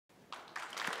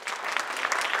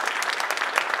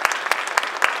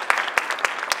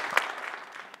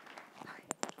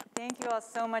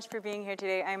all so much for being here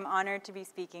today. I'm honored to be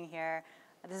speaking here.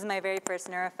 This is my very first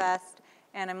NeuroFest,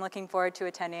 and I'm looking forward to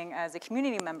attending as a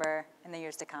community member in the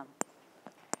years to come.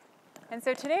 And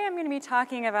so today I'm going to be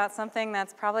talking about something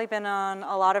that's probably been on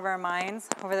a lot of our minds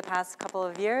over the past couple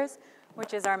of years,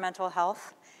 which is our mental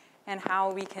health and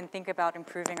how we can think about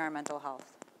improving our mental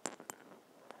health.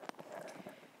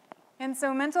 And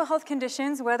so mental health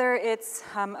conditions, whether it's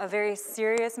a very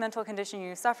serious mental condition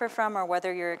you suffer from or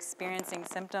whether you're experiencing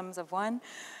symptoms of one,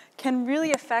 can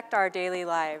really affect our daily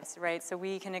lives, right? So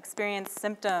we can experience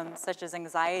symptoms such as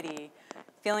anxiety,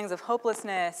 feelings of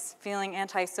hopelessness, feeling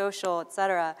antisocial, et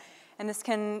cetera. And this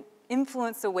can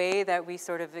influence the way that we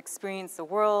sort of experience the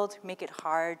world, make it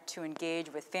hard to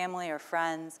engage with family or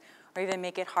friends, or even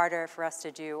make it harder for us to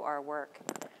do our work.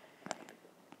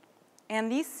 And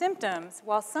these symptoms,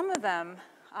 while some of them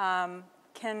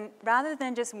can, rather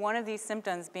than just one of these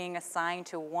symptoms being assigned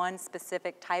to one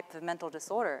specific type of mental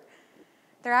disorder,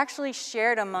 they're actually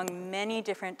shared among many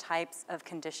different types of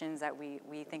conditions that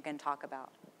we think and talk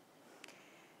about.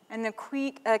 And the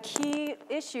key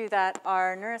issue that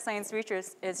our neuroscience research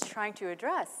is trying to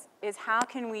address is how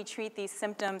can we treat these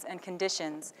symptoms and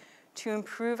conditions to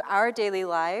improve our daily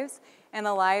lives and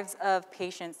the lives of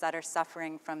patients that are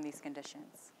suffering from these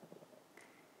conditions.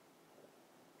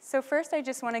 So first, I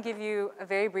just want to give you a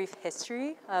very brief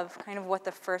history of kind of what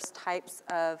the first types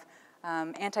of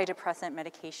antidepressant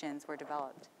medications were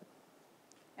developed.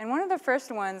 And one of the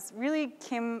first ones really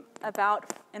came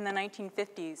about in the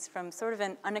 1950s from sort of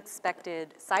an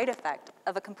unexpected side effect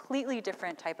of a completely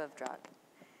different type of drug.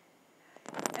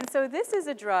 And so this is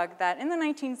a drug that in the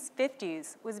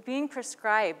 1950s was being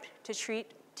prescribed to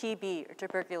treat TB or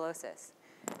tuberculosis.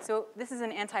 So this is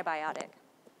an antibiotic.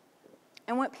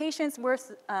 And what patients were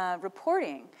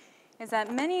reporting is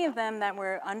that many of them that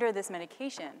were under this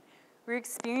medication were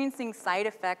experiencing side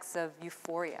effects of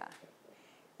euphoria.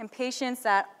 And patients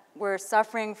that were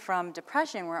suffering from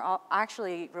depression were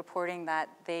actually reporting that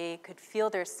they could feel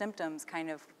their symptoms kind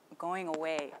of going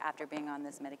away after being on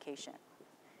this medication.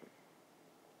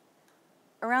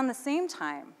 Around the same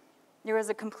time, there was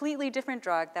a completely different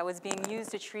drug that was being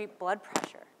used to treat blood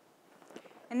pressure.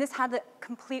 And this had the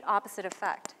complete opposite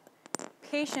effect.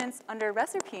 Patients under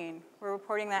Reserpine were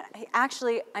reporting that, hey,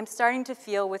 actually, I'm starting to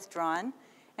feel withdrawn,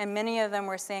 and many of them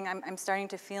were saying, I'm starting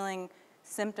to feeling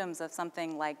symptoms of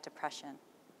something like depression.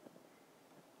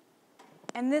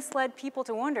 And this led people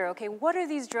to wonder, okay, what are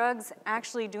these drugs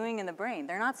actually doing in the brain?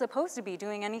 They're not supposed to be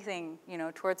doing anything,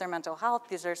 towards our mental health.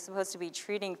 These are supposed to be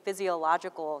treating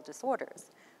physiological disorders.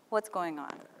 What's going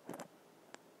on?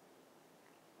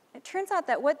 It turns out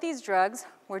that what these drugs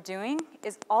were doing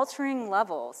is altering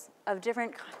levels of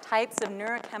different types of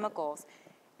neurochemicals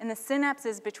in the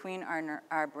synapses between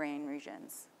our brain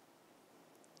regions.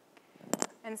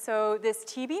 And so this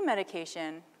TB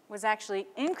medication was actually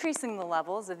increasing the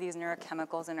levels of these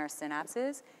neurochemicals in our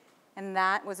synapses, and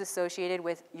that was associated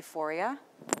with euphoria,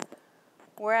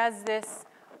 whereas this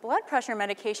blood pressure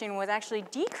medication was actually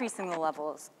decreasing the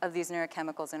levels of these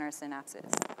neurochemicals in our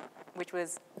synapses, which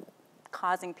was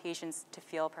causing patients to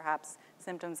feel perhaps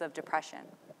symptoms of depression.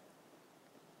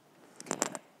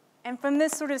 And from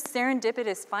this sort of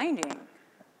serendipitous finding,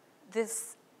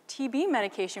 this TB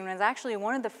medication was actually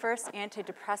one of the first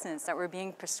antidepressants that were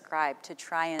being prescribed to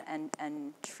try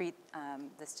and treat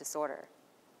this disorder.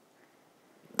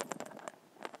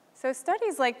 So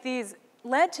studies like these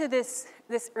led to this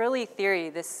early theory,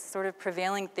 this sort of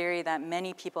prevailing theory that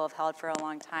many people have held for a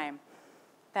long time,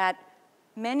 that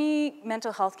many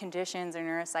mental health conditions or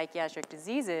neuropsychiatric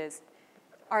diseases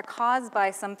are caused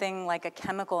by something like a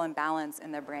chemical imbalance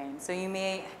in the brain. So you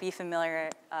may be familiar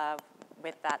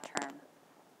with that term.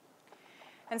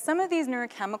 And some of these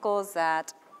neurochemicals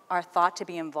that are thought to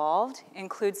be involved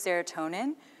include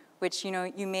serotonin, which you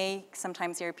may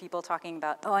sometimes hear people talking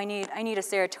about, oh, I need a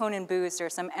serotonin boost or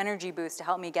some energy boost to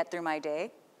help me get through my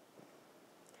day.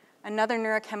 Another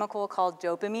neurochemical called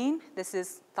dopamine. This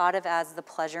is thought of as the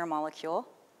pleasure molecule.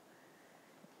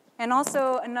 And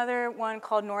also another one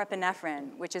called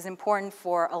norepinephrine, which is important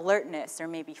for alertness or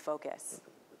maybe focus.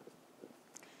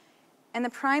 And the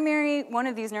primary one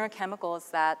of these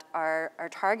neurochemicals that are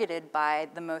targeted by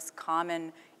the most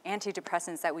common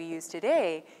antidepressants that we use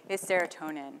today is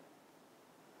serotonin.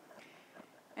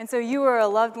 And so you or a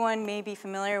loved one may be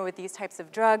familiar with these types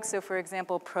of drugs. So for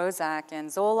example, Prozac and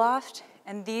Zoloft.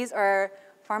 And these are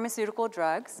pharmaceutical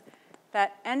drugs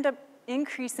that end up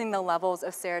increasing the levels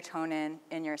of serotonin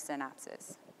in your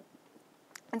synapses.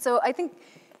 And so I think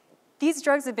these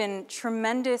drugs have been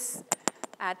tremendous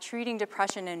at treating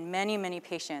depression in many, many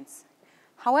patients.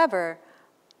 However,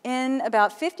 in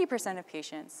about 50% of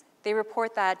patients, they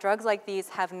report that drugs like these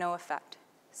have no effect.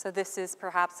 So this is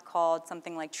perhaps called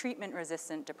something like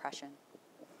treatment-resistant depression.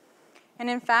 And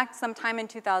in fact, sometime in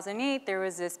 2008, there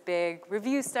was this big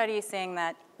review study saying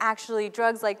that actually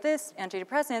drugs like this,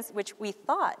 antidepressants, which we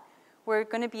thought were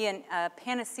going to be a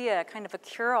panacea, kind of a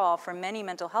cure-all for many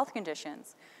mental health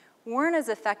conditions, weren't as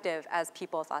effective as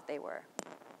people thought they were.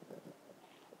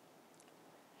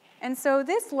 And so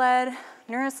this led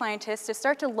neuroscientists to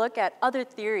start to look at other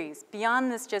theories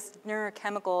beyond this just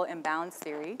neurochemical imbalance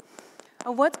theory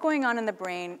of what's going on in the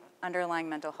brain underlying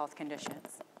mental health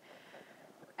conditions.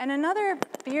 And another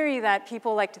theory that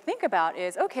people like to think about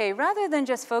is, okay, rather than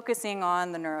just focusing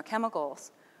on the neurochemicals,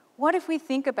 what if we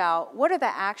think about what are the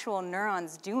actual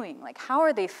neurons doing? Like, how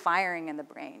are they firing in the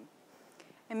brain?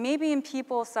 And maybe in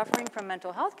people suffering from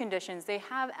mental health conditions, they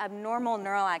have abnormal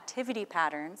neural activity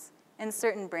patterns in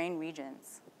certain brain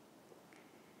regions.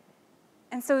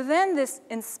 And so then this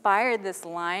inspired this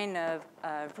line of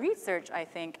research, I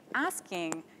think,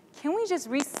 asking, can we just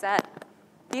reset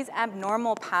these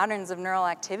abnormal patterns of neural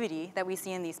activity that we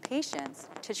see in these patients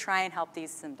to try and help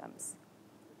these symptoms?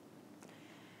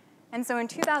 And so in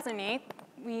 2008,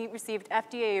 we received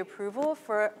FDA approval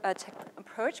for an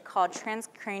approach called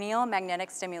transcranial magnetic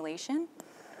stimulation.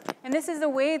 And this is a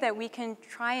way that we can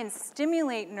try and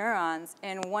stimulate neurons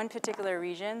in one particular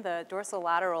region, the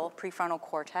dorsolateral prefrontal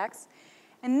cortex.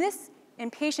 And this, in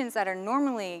patients that are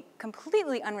normally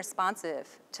completely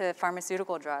unresponsive to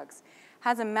pharmaceutical drugs,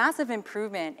 has a massive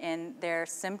improvement in their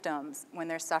symptoms when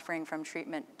they're suffering from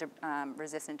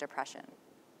treatment-resistant depression.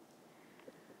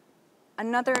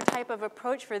 Another type of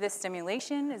approach for this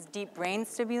stimulation is deep brain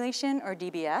stimulation, or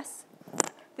DBS.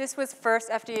 This was first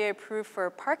FDA approved for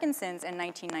Parkinson's in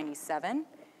 1997,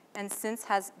 and since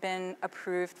has been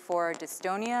approved for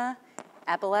dystonia,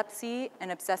 epilepsy,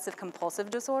 and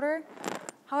obsessive-compulsive disorder.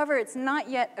 However, it's not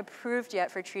yet approved yet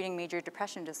for treating major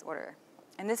depression disorder.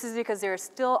 And this is because there are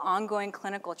still ongoing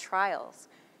clinical trials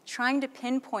trying to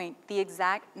pinpoint the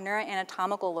exact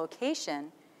neuroanatomical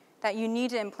location that you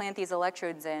need to implant these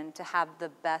electrodes in to have the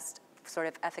best sort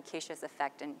of efficacious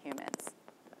effect in humans.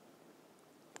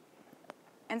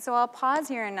 And so I'll pause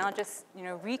here and I'll just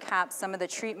recap some of the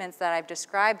treatments that I've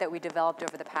described that we developed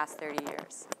over the past 30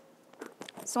 years.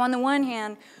 So on the one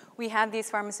hand, we have these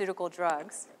pharmaceutical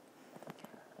drugs.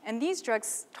 And these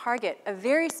drugs target a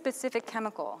very specific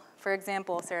chemical, for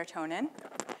example, serotonin.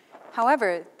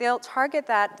 However, they'll target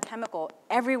that chemical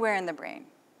everywhere in the brain.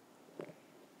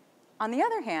 On the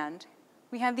other hand,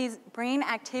 we have these brain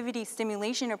activity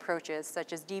stimulation approaches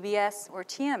such as DBS or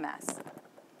TMS.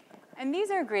 And these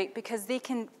are great because they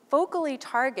can focally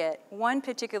target one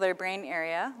particular brain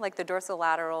area, like the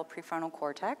dorsolateral prefrontal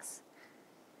cortex.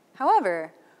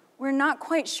 However, we're not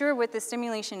quite sure what the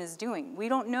stimulation is doing. We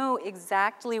don't know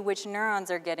exactly which neurons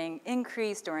are getting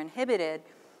increased or inhibited,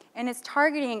 and it's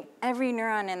targeting every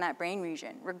neuron in that brain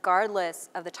region, regardless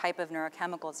of the type of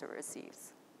neurochemicals it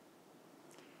receives.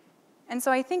 And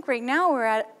so I think right now we're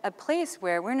at a place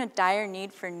where we're in a dire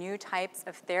need for new types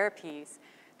of therapies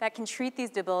that can treat these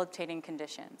debilitating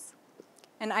conditions.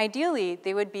 And ideally,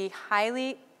 they would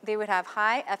have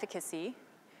high efficacy,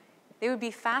 they would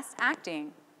be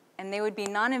fast-acting, and they would be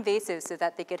non-invasive so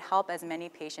that they could help as many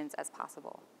patients as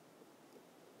possible.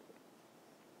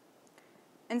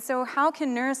 And so how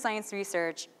can neuroscience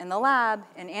research in the lab,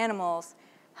 in animals,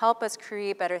 help us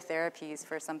create better therapies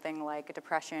for something like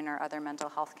depression or other mental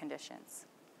health conditions?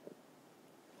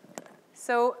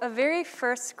 So a very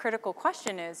first critical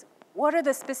question is, what are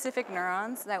the specific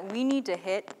neurons that we need to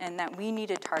hit and that we need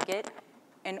to target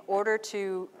in order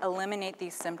to eliminate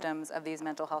these symptoms of these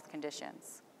mental health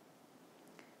conditions?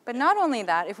 But not only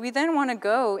that, if we then want to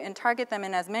go and target them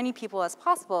in as many people as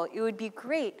possible, it would be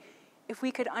great if we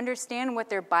could understand what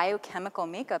their biochemical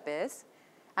makeup is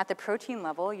at the protein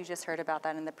level. You just heard about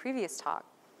that in the previous talk,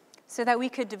 so that we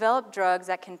could develop drugs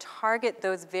that can target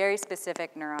those very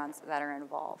specific neurons that are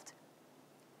involved.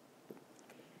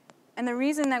 And the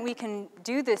reason that we can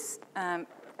do this,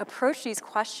 approach these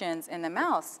questions in the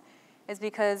mouse, is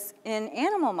because in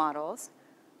animal models,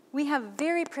 we have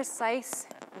very precise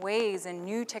ways and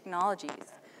new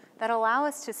technologies that allow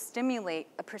us to stimulate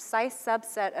a precise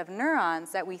subset of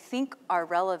neurons that we think are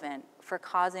relevant for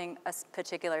causing a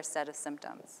particular set of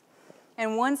symptoms.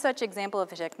 And one such example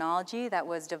of a technology that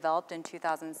was developed in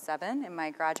 2007 in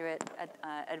my graduate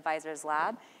advisor's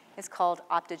lab is called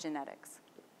optogenetics.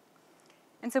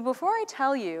 And so before I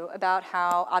tell you about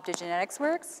how optogenetics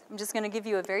works, I'm just going to give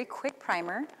you a very quick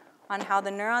primer on how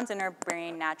the neurons in our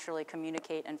brain naturally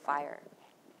communicate and fire.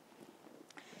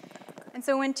 And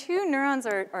so when two neurons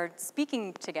are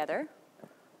speaking together,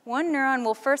 one neuron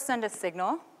will first send a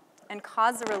signal, and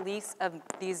cause the release of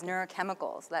these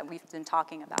neurochemicals that we've been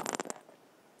talking about.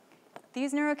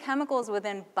 These neurochemicals will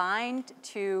then bind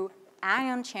to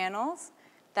ion channels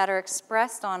that are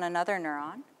expressed on another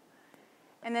neuron.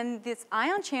 And then these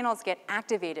ion channels get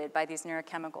activated by these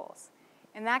neurochemicals.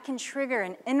 And that can trigger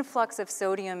an influx of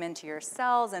sodium into your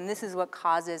cells, and this is what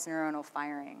causes neuronal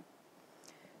firing.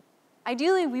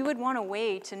 Ideally, we would want a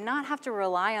way to not have to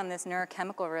rely on this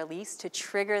neurochemical release to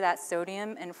trigger that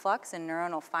sodium influx and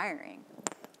neuronal firing.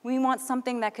 We want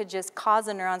something that could just cause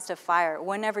the neurons to fire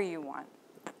whenever you want.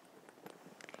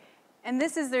 And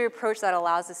this is the approach that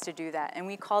allows us to do that, and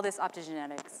we call this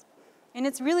optogenetics. And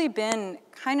it's really been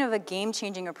kind of a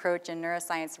game-changing approach in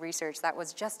neuroscience research that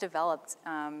was just developed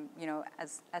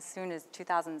as soon as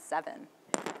 2007.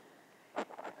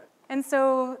 And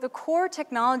so the core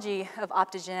technology of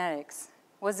optogenetics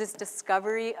was this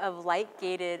discovery of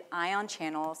light-gated ion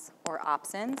channels, or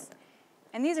opsins,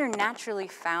 and these are naturally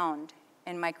found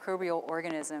in microbial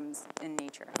organisms in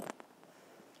nature.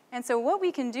 And so what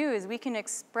we can do is we can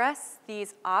express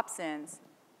these opsins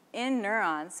in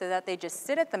neurons so that they just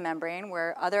sit at the membrane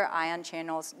where other ion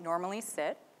channels normally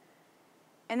sit,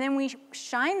 and then we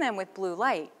shine them with blue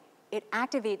light. It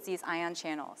activates these ion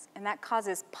channels, and that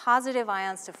causes positive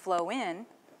ions to flow in,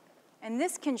 and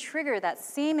this can trigger that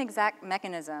same exact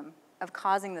mechanism of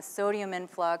causing the sodium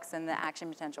influx and the action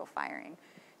potential firing.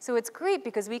 So it's great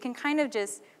because we can kind of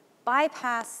just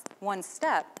bypass one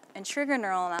step and trigger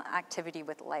neural activity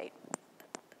with light.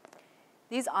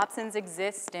 These opsins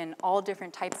exist in all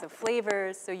different types of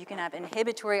flavors, so you can have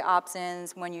inhibitory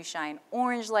opsins. When you shine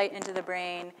orange light into the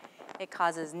brain, it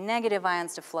causes negative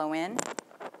ions to flow in,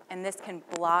 and this can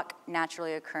block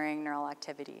naturally occurring neural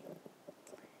activity.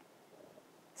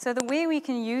 So the way we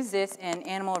can use this in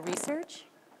animal research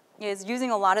is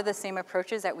using a lot of the same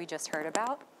approaches that we just heard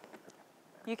about.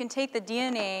 You can take the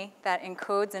DNA that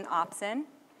encodes an opsin,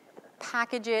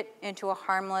 package it into a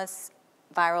harmless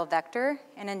viral vector,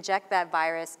 and inject that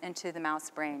virus into the mouse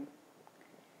brain.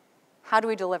 How do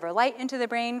we deliver light into the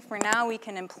brain? For now, we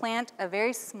can implant a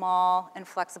very small and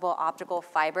flexible optical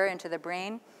fiber into the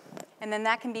brain, and then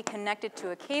that can be connected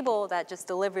to a cable that just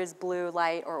delivers blue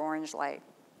light or orange light.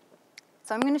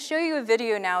 So I'm going to show you a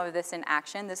video now of this in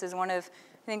action. This is one of,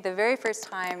 I think, the very first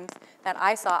times that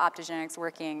I saw optogenetics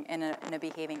working in a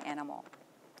behaving animal.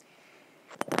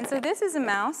 And so this is a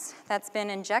mouse that's been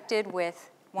injected with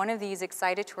one of these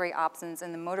excitatory opsins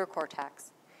in the motor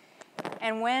cortex.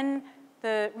 And when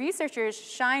the researchers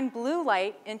shine blue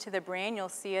light into the brain, you'll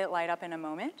see it light up in a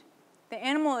moment, the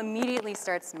animal immediately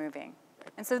starts moving.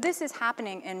 And so this is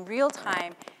happening in real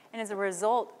time and is a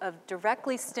result of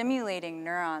directly stimulating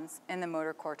neurons in the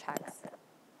motor cortex.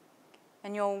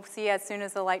 And you'll see as soon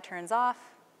as the light turns off,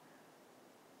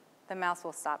 the mouse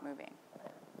will stop moving.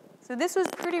 So this was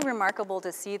pretty remarkable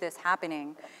to see this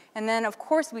happening. And then, of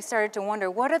course, we started to wonder,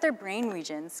 what other brain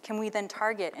regions can we then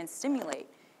target and stimulate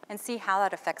and see how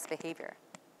that affects behavior?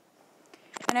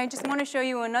 And I just want to show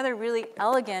you another really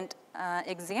elegant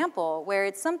example where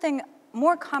it's something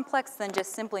more complex than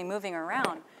just simply moving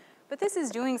around. But this is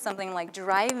doing something like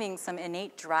driving some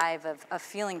innate drive of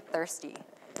feeling thirsty.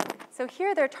 So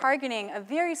here they're targeting a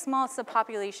very small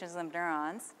subpopulation of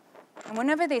neurons. And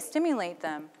whenever they stimulate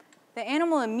them, the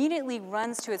animal immediately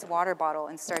runs to its water bottle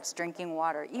and starts drinking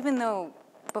water, even though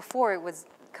before it was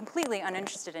completely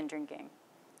uninterested in drinking.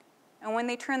 And when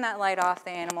they turn that light off,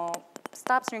 the animal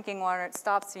stops drinking water,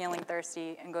 stops feeling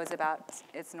thirsty, and goes about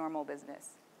its normal business.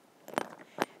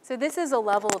 So this is a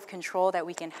level of control that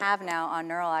we can have now on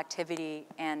neural activity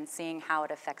and seeing how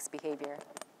it affects behavior.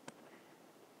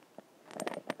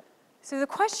 So the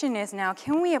question is now,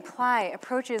 can we apply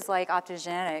approaches like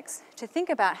optogenetics to think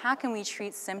about how can we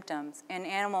treat symptoms in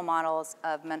animal models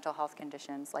of mental health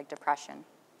conditions like depression?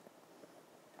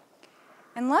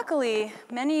 And luckily,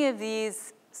 many of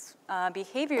these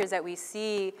behaviors that we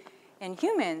see in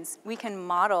humans, we can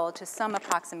model to some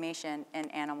approximation in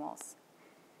animals.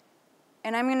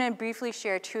 And I'm going to briefly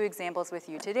share two examples with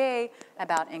you today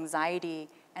about anxiety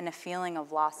and a feeling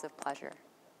of loss of pleasure.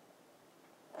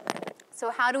 So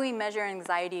how do we measure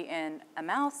anxiety in a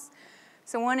mouse?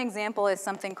 So one example is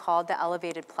something called the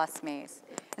elevated plus maze.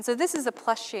 And so this is a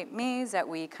plus-shaped maze that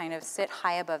we kind of sit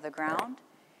high above the ground.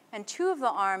 And two of the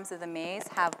arms of the maze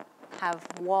have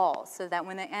walls so that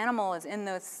when the animal is in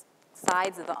those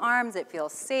sides of the arms, it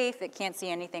feels safe, it can't see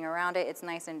anything around it, it's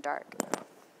nice and dark.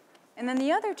 And then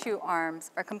the other two arms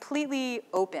are completely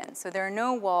open, so there are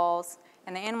no walls,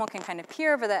 and the animal can kind of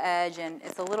peer over the edge, and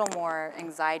it's a little more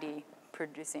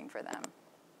anxiety-producing for them.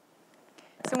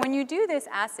 So when you do this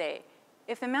assay,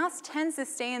 if the mouse tends to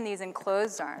stay in these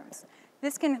enclosed arms,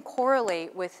 this can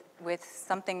correlate with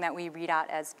something that we read out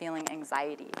as feeling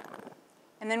anxiety.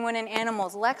 And then when an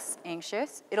animal's less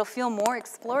anxious, it'll feel more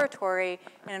exploratory,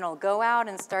 and it'll go out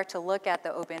and start to look at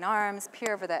the open arms,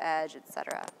 peer over the edge, et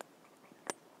cetera.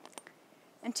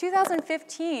 In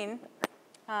 2015,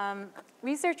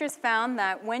 researchers found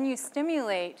that when you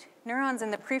stimulate neurons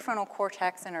in the prefrontal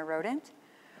cortex in a rodent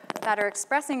that are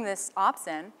expressing this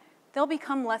opsin, they'll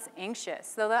become less anxious.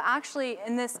 So they'll actually,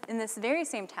 in this very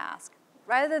same task,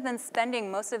 rather than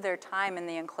spending most of their time in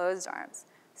the enclosed arms,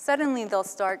 suddenly they'll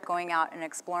start going out and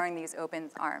exploring these open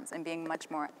arms and being much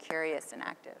more curious and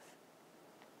active.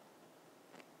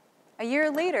 A year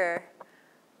later,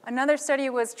 another study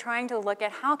was trying to look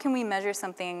at how can we measure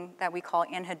something that we call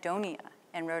anhedonia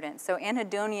in rodents. So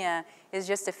anhedonia is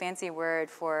just a fancy word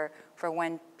for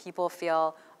when people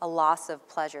feel a loss of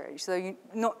pleasure. So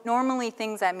normally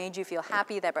things that made you feel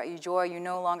happy, that brought you joy, you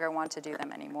no longer want to do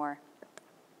them anymore.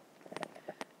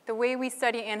 The way we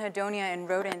study anhedonia in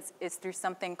rodents is through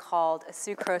something called a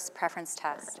sucrose preference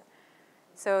test.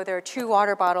 So there are 2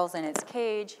 water bottles in its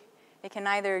cage. It can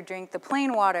either drink the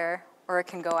plain water or it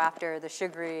can go after the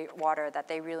sugary water that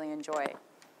they really enjoy.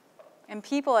 And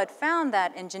people had found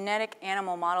that in genetic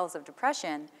animal models of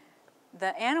depression,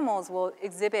 the animals will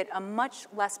exhibit a much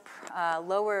less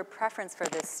lower preference for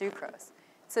this sucrose.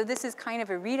 So this is kind of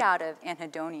a readout of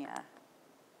anhedonia.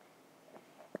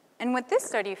 And what this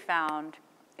study found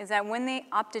is that when they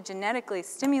optogenetically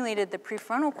stimulated the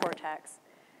prefrontal cortex,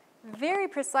 very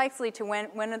precisely to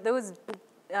when those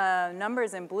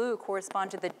numbers in blue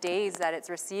correspond to the days that it's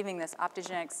receiving this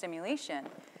optogenetic stimulation,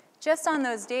 just on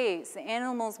those days, the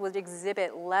animals would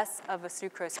exhibit less of a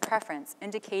sucrose preference,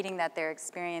 indicating that they're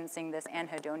experiencing this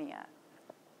anhedonia.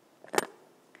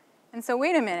 And so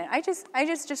wait a minute, I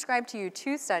just described to you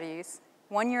 2 studies,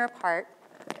 1 year apart,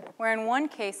 where in one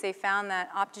case they found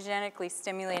that optogenically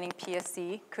stimulating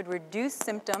PSC could reduce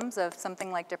symptoms of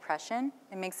something like depression.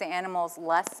 It makes the animals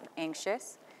less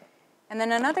anxious. And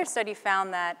then another study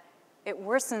found that it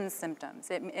worsens symptoms.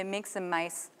 It makes the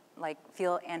mice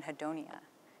feel anhedonia.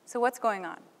 So what's going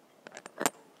on?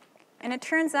 And it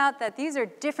turns out that these are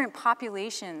different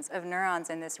populations of neurons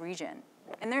in this region.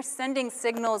 And they're sending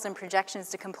signals and projections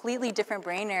to completely different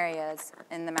brain areas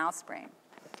in the mouse brain.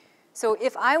 So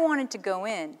if I wanted to go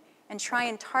in and try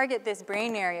and target this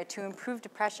brain area to improve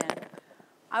depression,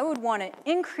 I would want to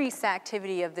increase the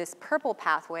activity of this purple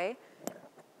pathway,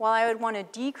 while I would want to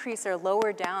decrease or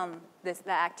lower down the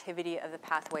activity of the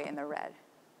pathway in the red.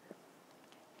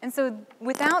 And so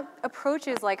without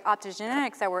approaches like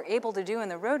optogenetics that we're able to do in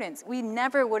the rodents, we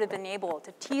never would have been able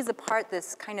to tease apart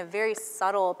this kind of very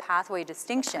subtle pathway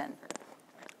distinction.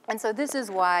 And so this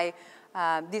is why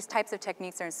these types of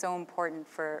techniques are so important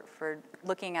for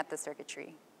looking at the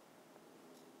circuitry.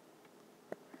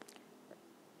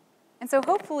 And so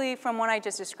hopefully from what I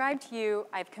just described to you,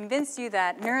 I've convinced you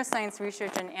that neuroscience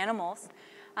research in animals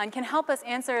can help us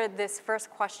answer this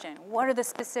first question. What are the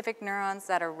specific neurons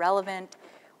that are relevant?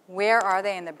 Where are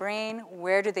they in the brain?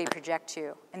 Where do they project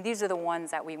to? And these are the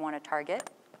ones that we want to target.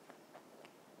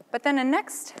 But then the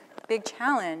next big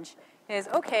challenge is,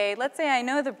 okay, let's say I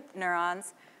know the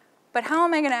neurons, but how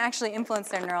am I going to actually influence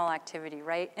their neural activity,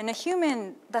 right? In a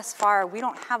human, thus far, we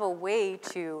don't have a way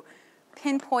to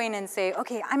pinpoint and say,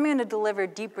 okay, I'm going to deliver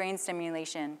deep brain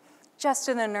stimulation just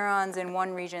to the neurons in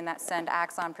one region that send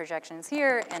axon projections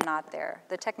here and not there.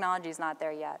 The technology is not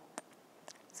there yet.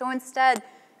 So instead,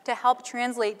 to help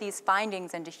translate these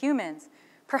findings into humans,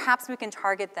 perhaps we can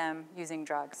target them using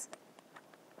drugs.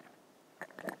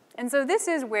 And so this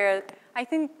is where I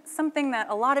think something that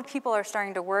a lot of people are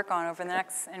starting to work on over the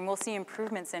next, and we'll see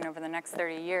improvements in over the next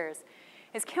 30 years,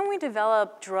 is can we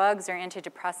develop drugs or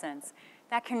antidepressants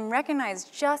that can recognize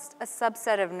just a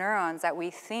subset of neurons that we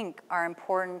think are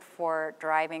important for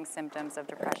driving symptoms of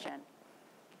depression.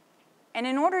 And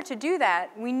in order to do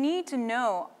that, we need to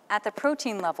know at the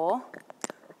protein level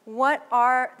what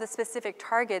are the specific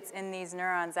targets in these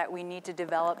neurons that we need to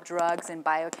develop drugs and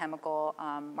biochemical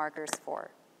markers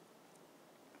for.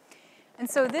 And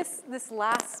so this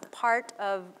last part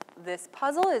of this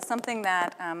puzzle is something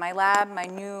that my lab, my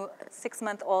new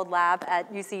 6-month-old lab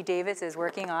at UC Davis is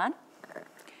working on.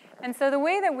 And so the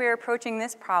way that we're approaching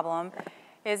this problem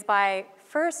is by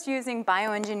first using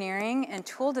bioengineering and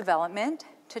tool development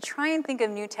to try and think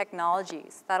of new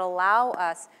technologies that allow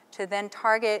us to then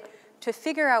target, to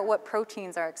figure out what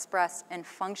proteins are expressed in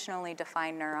functionally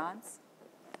defined neurons.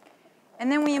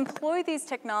 And then we employ these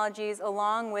technologies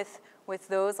along with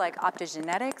those like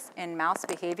optogenetics and mouse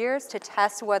behaviors to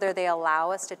test whether they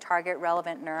allow us to target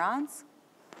relevant neurons.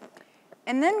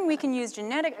 And then we can use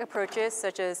genetic approaches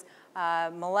such as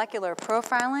molecular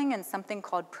profiling and something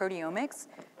called proteomics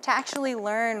to actually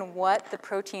learn what the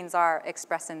proteins are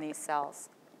expressed in these cells.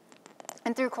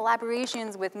 And through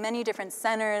collaborations with many different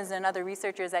centers and other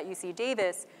researchers at UC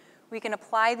Davis, we can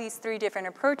apply these 3 different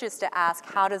approaches to ask,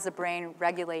 how does the brain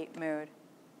regulate mood?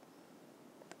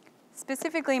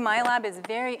 Specifically, my lab is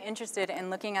very interested in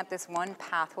looking at this one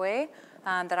pathway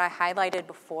that I highlighted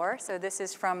before. So this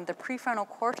is from the prefrontal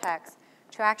cortex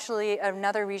to actually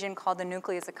another region called the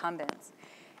nucleus accumbens.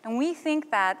 And we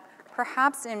think that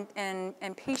perhaps in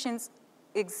patients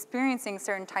experiencing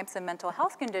certain types of mental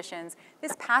health conditions,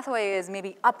 this pathway is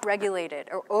maybe upregulated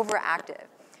or overactive.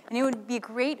 And it would be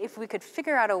great if we could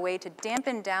figure out a way to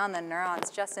dampen down the neurons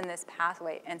just in this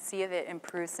pathway and see if it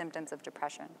improves symptoms of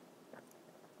depression.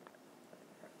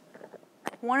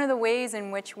 One of the ways in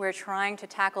which we're trying to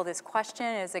tackle this question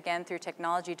is, again, through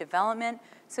technology development.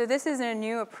 So this is a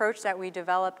new approach that we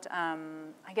developed, I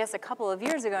guess, a couple of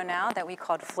years ago now that we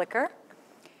called Flicker.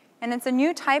 And it's a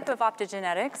new type of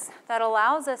optogenetics that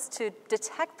allows us to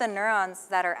detect the neurons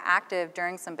that are active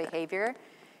during some behavior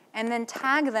and then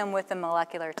tag them with a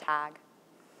molecular tag.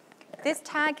 This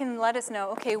tag can let us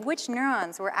know, okay, which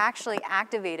neurons were actually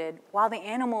activated while the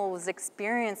animal was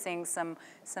experiencing some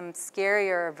scary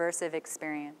or aversive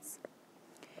experience.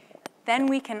 Then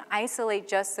we can isolate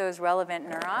just those relevant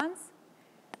neurons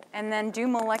and then do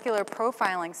molecular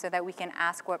profiling so that we can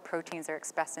ask what proteins are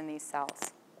expressed in these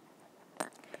cells.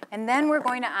 And then we're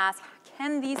going to ask,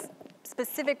 can these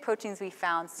specific proteins we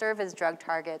found serve as drug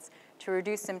targets to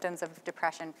reduce symptoms of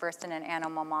depression, first in an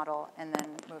animal model and then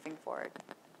moving forward?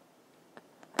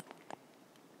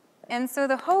 And so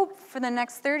the hope for the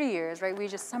next 30 years, right, we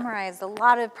just summarized a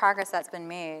lot of progress that's been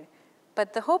made.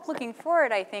 But the hope looking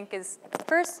forward, I think, is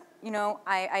first,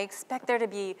 I expect there to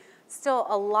be still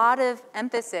a lot of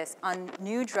emphasis on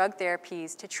new drug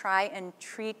therapies to try and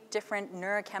treat different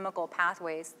neurochemical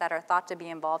pathways that are thought to be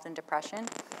involved in depression.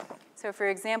 So for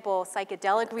example,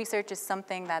 psychedelic research is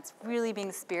something that's really being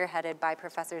spearheaded by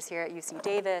professors here at UC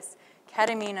Davis.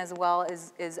 Ketamine as well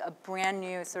is a brand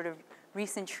new sort of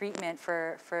recent treatment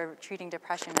for treating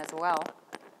depression as well.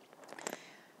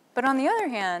 But on the other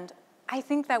hand, I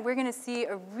think that we're going to see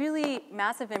a really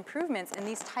massive improvements in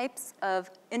these types of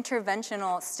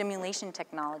interventional stimulation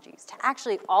technologies to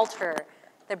actually alter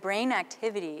the brain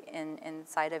activity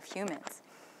inside of humans.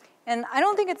 And I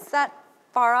don't think it's that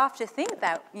far off to think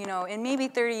that, in maybe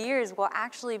 30 years, we'll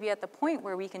actually be at the point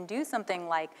where we can do something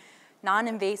like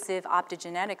non-invasive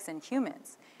optogenetics in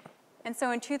humans. And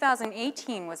so in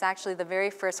 2018 was actually the very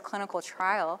first clinical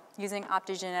trial using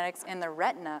optogenetics in the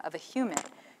retina of a human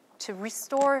to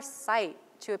restore sight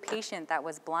to a patient that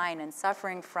was blind and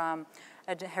suffering from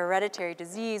a hereditary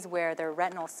disease where their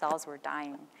retinal cells were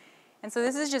dying. And so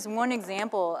this is just one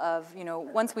example of,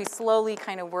 once we slowly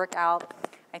kind of work out,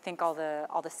 I think, all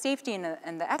the safety and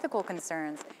the ethical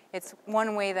concerns, it's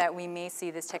one way that we may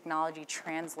see this technology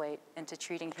translate into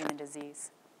treating human disease.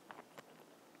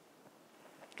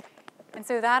 And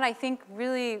so that, I think,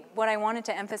 really what I wanted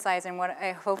to emphasize and what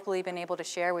I hopefully been able to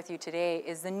share with you today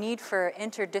is the need for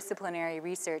interdisciplinary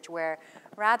research where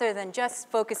rather than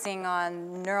just focusing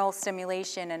on neural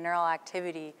stimulation and neural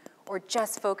activity or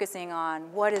just focusing on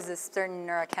what is a certain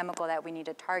neurochemical that we need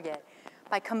to target,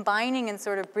 by combining and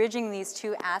sort of bridging these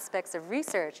two aspects of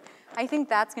research, I think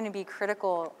that's going to be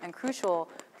critical and crucial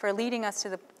for leading us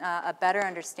to a better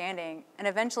understanding and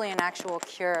eventually an actual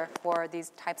cure for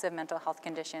these types of mental health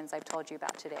conditions I've told you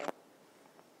about today.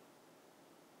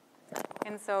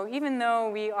 And so even though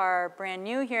we are brand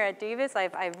new here at Davis,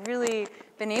 I've really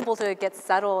been able to get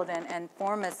settled and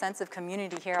form a sense of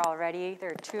community here already. There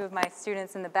are 2 of my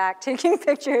students in the back taking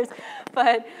pictures.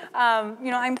 But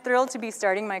I'm thrilled to be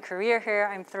starting my career here.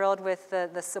 I'm thrilled with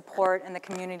the support and the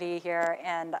community here.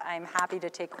 And I'm happy to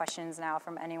take questions now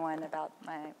from anyone about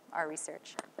our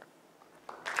research.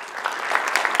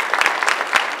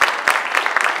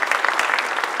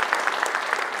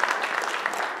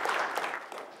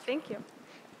 Thank you.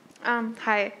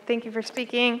 Hi, thank you for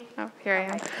speaking. Oh, here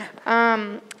I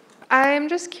am. I'm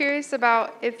just curious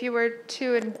about if you were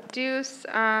to induce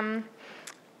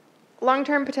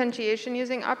long-term potentiation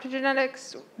using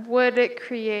optogenetics, would it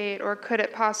create or could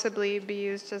it possibly be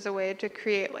used as a way to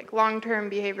create like long-term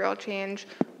behavioral change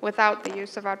without the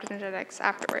use of optogenetics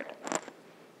afterward?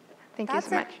 Thank you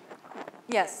so much.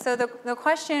 Yes, so the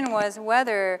question was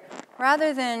whether,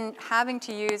 rather than having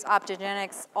to use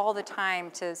optogenetics all the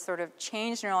time to sort of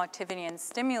change neural activity and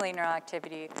stimulate neural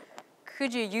activity,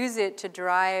 could you use it to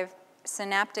drive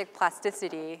synaptic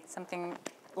plasticity, something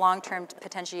long-term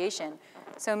potentiation?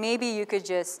 So maybe you could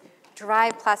just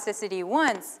drive plasticity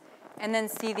once and then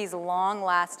see these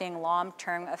long-lasting,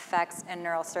 long-term effects in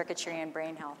neural circuitry and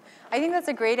brain health. I think that's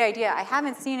a great idea. I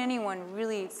haven't seen anyone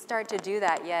really start to do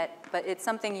that yet, but it's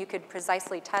something you could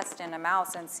precisely test in a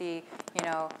mouse and see,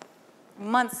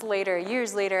 months later,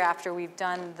 years later after we've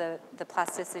done the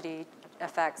plasticity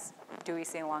effects, do we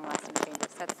see long-lasting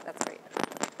changes? That's great.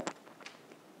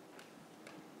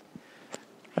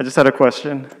 I just had a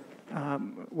question.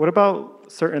 What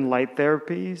about certain light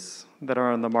therapies that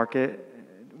are on the market?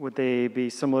 Would they be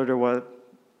similar to what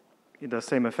the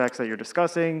same effects that you're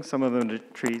discussing? Some of them to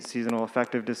treat seasonal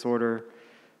affective disorder,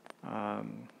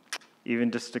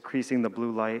 even just decreasing the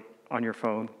blue light on your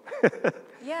phone.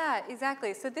 Yeah,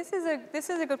 exactly. So this is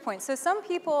a good point. So some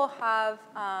people have,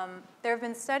 there have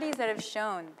been studies that have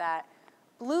shown that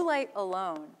blue light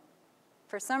alone,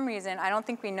 for some reason, I don't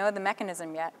think we know the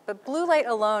mechanism yet, but blue light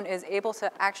alone is able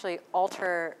to actually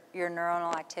alter your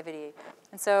neuronal activity.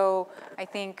 And so I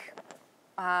think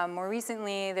more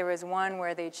recently there was one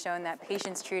where they'd shown that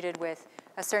patients treated with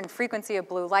a certain frequency of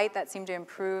blue light that seemed to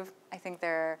improve, I think,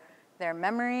 their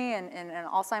memory in an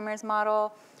Alzheimer's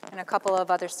model, and a couple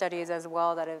of other studies as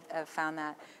well that have found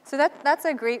that. So that's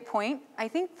a great point. I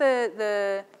think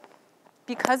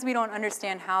because we don't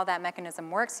understand how that mechanism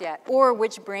works yet, or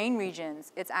which brain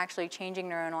regions it's actually changing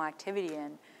neuronal activity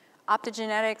in,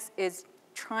 optogenetics is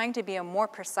trying to be a more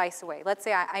precise way. Let's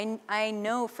say I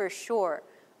know for sure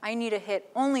I need to hit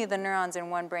only the neurons in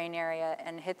one brain area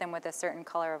and hit them with a certain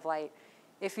color of light.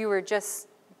 If you were just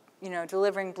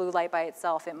delivering blue light by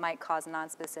itself, it might cause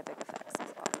nonspecific effects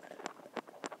as well.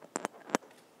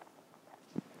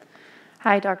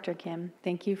 Hi, Dr. Kim.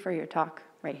 Thank you for your talk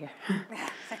right here.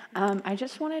 I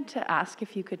just wanted to ask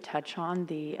if you could touch on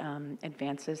the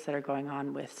advances that are going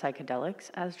on with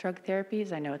psychedelics as drug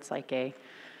therapies. I know it's like a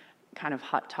kind of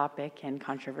hot topic and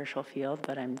controversial field,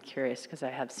 but I'm curious because I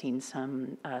have seen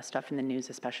some stuff in the news,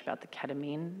 especially about the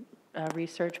ketamine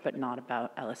research, but not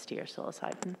about LSD or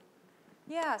psilocybin.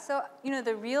 Yeah, so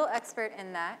the real expert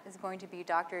in that is going to be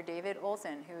Dr. David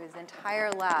Olson, whose entire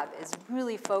lab is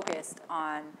really focused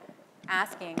on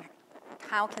asking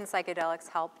how can psychedelics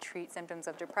help treat symptoms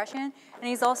of depression, and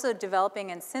he's also developing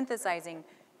and synthesizing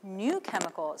new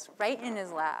chemicals right in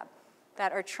his lab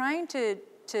that are trying to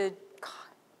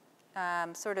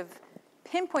sort of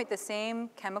pinpoint the same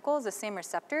chemicals, the same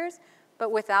receptors,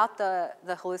 but without the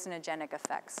hallucinogenic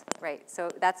effects, right? So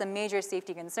that's a major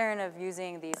safety concern of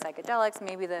using these psychedelics,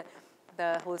 maybe the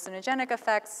hallucinogenic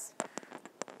effects,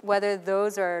 whether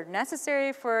those are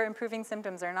necessary for improving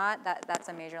symptoms or not, that's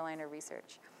a major line of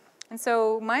research. And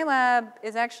so my lab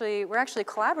is we're actually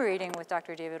collaborating with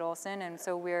Dr. David Olson, and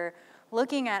so we're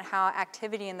looking at how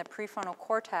activity in the prefrontal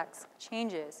cortex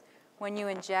changes when you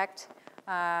inject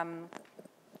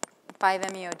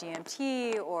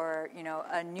 5-MeO-DMT or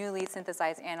a newly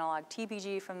synthesized analog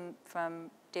TBG from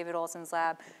David Olson's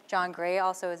lab. John Gray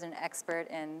also is an expert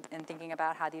in thinking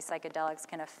about how these psychedelics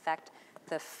can affect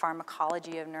the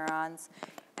pharmacology of neurons.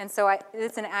 And so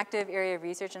it's an active area of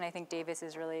research, and I think Davis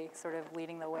is really sort of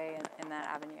leading the way in that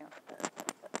avenue.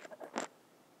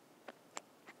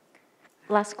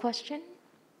 Last question?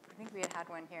 I think we had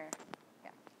one here.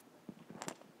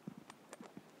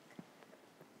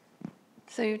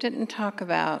 So you didn't talk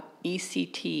about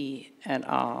ECT at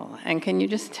all, and can you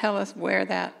just tell us where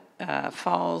that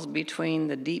falls between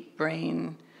the deep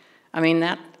brain? I mean,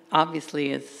 that obviously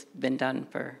has been done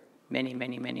for many,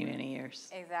 many, many, many years.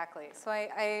 Exactly. So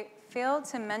I failed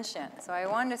to mention, so I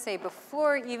wanted to say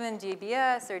before even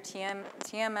DBS or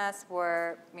TMS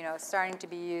were starting to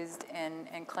be used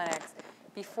in clinics,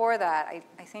 before that,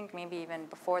 I think maybe even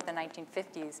before the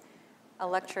 1950s,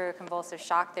 electroconvulsive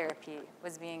shock therapy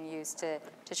was being used to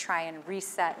try and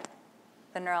reset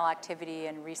the neural activity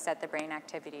and reset the brain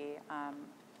activity.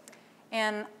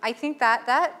 And I think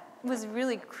that was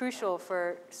really crucial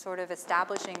for sort of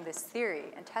establishing this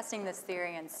theory and testing this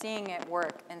theory and seeing it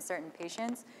work in certain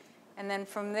patients. And then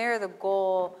from there, the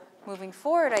goal moving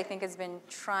forward, I think, has been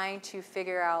trying to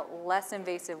figure out less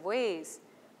invasive ways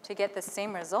to get the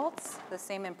same results, the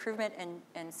same improvement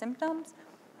in symptoms,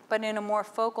 but in a more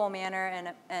focal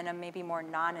manner and a maybe more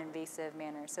non-invasive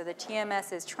manner. So the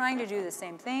TMS is trying to do the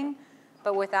same thing,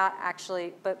 but without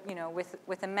actually,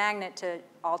 with a magnet to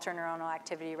alter neuronal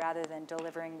activity rather than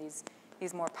delivering these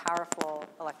more powerful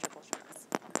electrical shocks.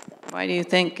 Why do you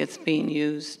think it's being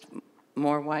used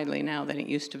more widely now than it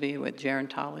used to be with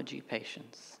gerontology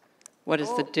patients? What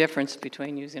is the difference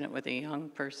between using it with a young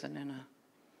person and an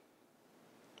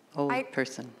old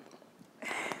person?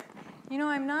 You know,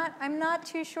 I'm not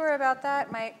too sure about that.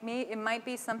 It might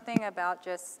be something about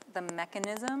just the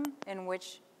mechanism in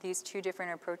which these two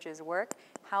different approaches work,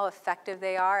 how effective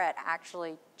they are at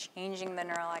actually changing the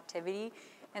neural activity.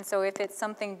 And so if it's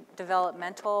something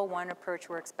developmental, one approach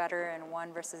works better in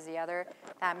one versus the other,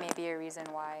 that may be a reason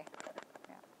why.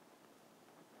 Yeah.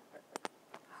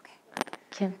 Okay.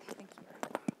 Kim?